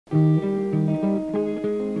If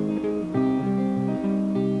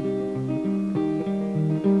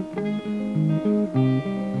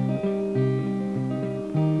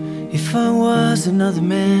I was another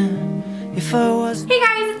man, if I was... Hey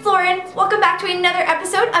guys, it's Lauren. Welcome back to another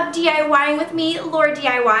episode of DIYing with me,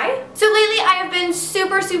 LaurDIY. So lately I have been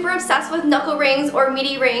super obsessed with knuckle rings or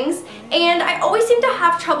midi rings, and I always seem to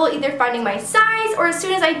have trouble either finding my size, or as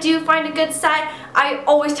soon as I do find a good set, I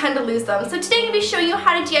always tend to lose them. So today I'm going to be showing you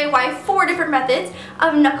how to DIY 4 different methods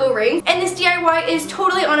of knuckle rings, and this DIY is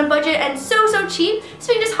totally on a budget and so cheap,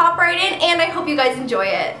 so you can just hop right in, and I hope you guys enjoy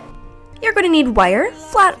it. You're going to need wire,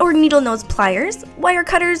 flat or needle nose pliers, wire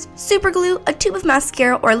cutters, super glue, a tube of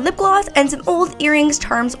mascara or lip gloss, and some old earrings,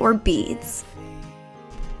 charms, or beads.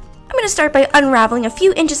 I'm going to start by unraveling a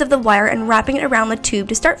few inches of the wire and wrapping it around the tube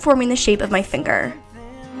to start forming the shape of my finger.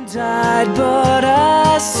 Died, but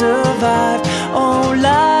I survived. Oh,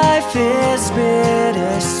 life is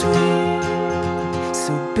bittersweet,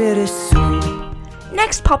 so bittersweet.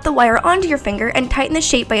 Next, pop the wire onto your finger and tighten the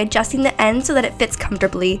shape by adjusting the end so that it fits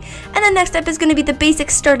comfortably. And the next step is going to be the basic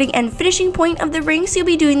starting and finishing point of the ring, so you'll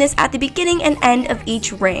be doing this at the beginning and end of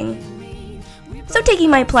each ring. So taking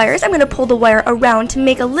my pliers, I'm going to pull the wire around to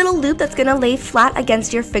make a little loop that's going to lay flat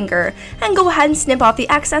against your finger. And go ahead and snip off the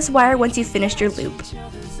excess wire once you've finished your loop.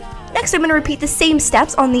 Next, I'm going to repeat the same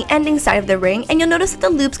steps on the ending side of the ring, and you'll notice that the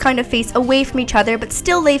loops kind of face away from each other but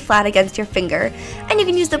still lay flat against your finger. And you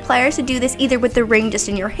can use the pliers to do this either with the ring just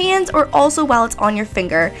in your hands or also while it's on your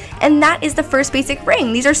finger. And that is the first basic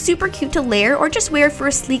ring. These are super cute to layer or just wear for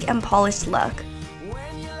a sleek and polished look.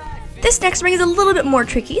 This next ring is a little bit more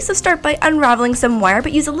tricky, so start by unraveling some wire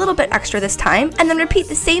but use a little bit extra this time, and then repeat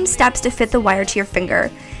the same steps to fit the wire to your finger.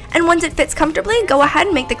 And once it fits comfortably, go ahead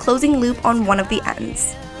and make the closing loop on one of the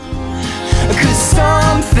ends. 'Cause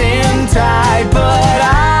something died, but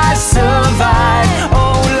I survived.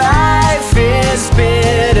 Oh, life is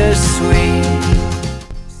bittersweet.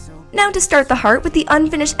 Now to start the heart, with the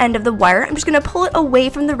unfinished end of the wire, I'm just going to pull it away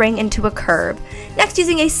from the ring into a curve. Next,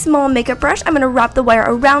 using a small makeup brush, I'm going to wrap the wire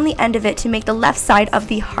around the end of it to make the left side of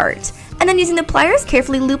the heart. And then using the pliers,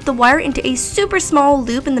 carefully loop the wire into a super small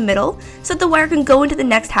loop in the middle so that the wire can go into the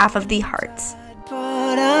next half of the heart.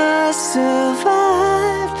 But I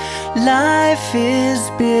survived. Life is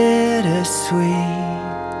bittersweet,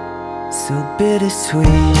 so bittersweet.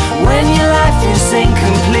 When your life is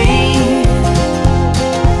incomplete,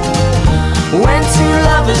 when two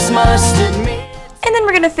lovers must admit. And then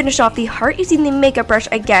we're going to finish off the heart using the makeup brush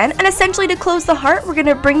again, and essentially to close the heart, we're going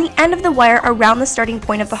to bring the end of the wire around the starting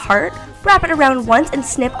point of the heart, wrap it around once, and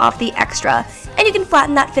snip off the extra. And you can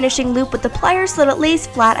flatten that finishing loop with the pliers so that it lays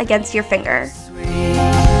flat against your finger.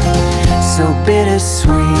 So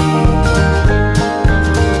bittersweet,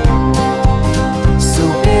 so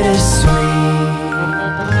bittersweet.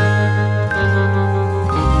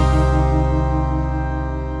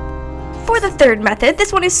 For the third method,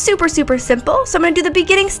 this one is super simple, so I'm going to do the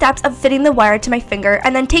beginning steps of fitting the wire to my finger,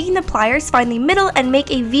 and then taking the pliers, find the middle and make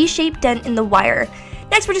a V-shaped dent in the wire.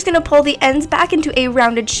 Next, we're just going to pull the ends back into a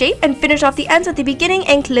rounded shape and finish off the ends with the beginning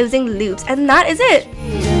and closing loops, and that is it!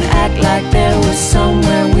 Act like there was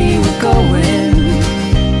somewhere we were going,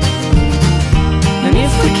 and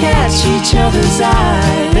if we catch each other's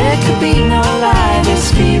eye, there could be no lie.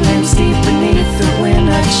 There's feelings deep beneath that we're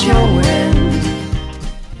not showing.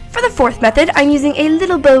 For the fourth method, I'm using a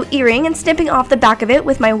little bow earring and snipping off the back of it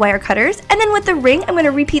with my wire cutters, and then with the ring, I'm going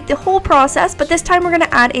to repeat the whole process, but this time we're going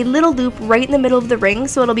to add a little loop right in the middle of the ring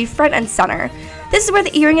so it'll be front and center. This is where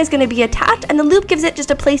the earring is going to be attached, and the loop gives it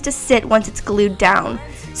just a place to sit once it's glued down.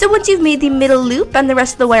 So once you've made the middle loop, bend the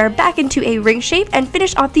rest of the wire back into a ring shape and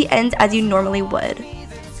finish off the ends as you normally would.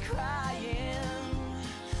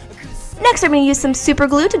 Next, I'm going to use some super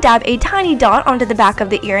glue to dab a tiny dot onto the back of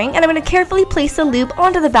the earring, and I'm going to carefully place the loop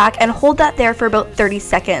onto the back and hold that there for about 30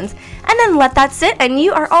 seconds. And then let that sit and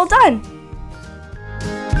you are all done!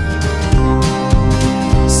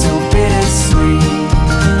 So bittersweet,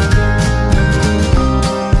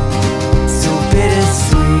 so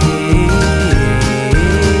bittersweet.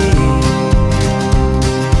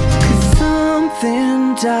 'Cause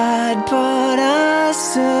something died, but I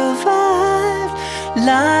survived.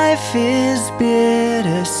 Life is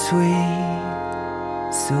bittersweet,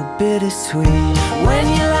 so bittersweet. When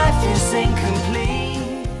your life is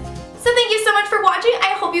incomplete. So thank you so much for watching.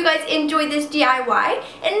 I hope you guys enjoyed this DIY.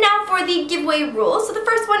 And now for the giveaway rules. So the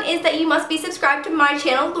first one is that you must be subscribed to my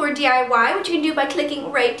channel, LaurDIY, which you can do by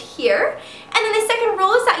clicking right here. And then the second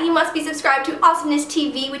rule is that you must be subscribed to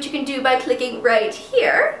AwesomenessTV, which you can do by clicking right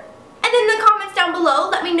here. And in the comments down below,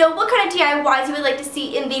 let me know what kind of DIYs you would like to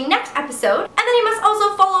see in the next episode. And then you must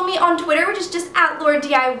also follow me on Twitter, which is just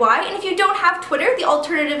 @LaurDIY. And if you don't have Twitter, the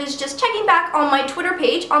alternative is just checking back on my Twitter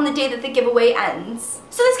page on the day that the giveaway ends.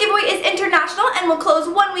 So this giveaway is international and will close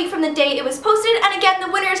 1 week from the day it was posted. And again,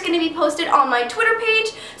 the winner is going to be posted on my Twitter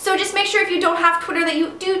page. So just make sure if you don't have Twitter that you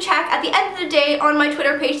do check at the end of the day on my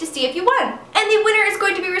Twitter page to see if you won. And the winner is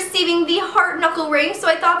going to be receiving the heart knuckle ring. So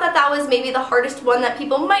I thought that that was maybe the hardest one that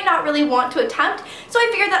people might not really want to attempt. So I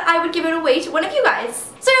figured that I would give it away to one of you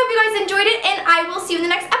guys. So I hope you guys enjoyed it, and I will see you in the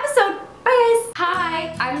next episode. Bye guys!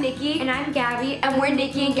 Hi, I'm Nikki. And I'm Gabby, and we're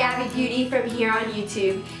Nikki and Gabby Beauty from here on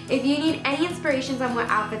YouTube. If you need any inspirations on what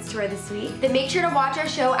outfits to wear this week, Then make sure to watch our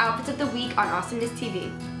show Outfits of the Week on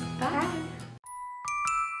AwesomenessTV. bye!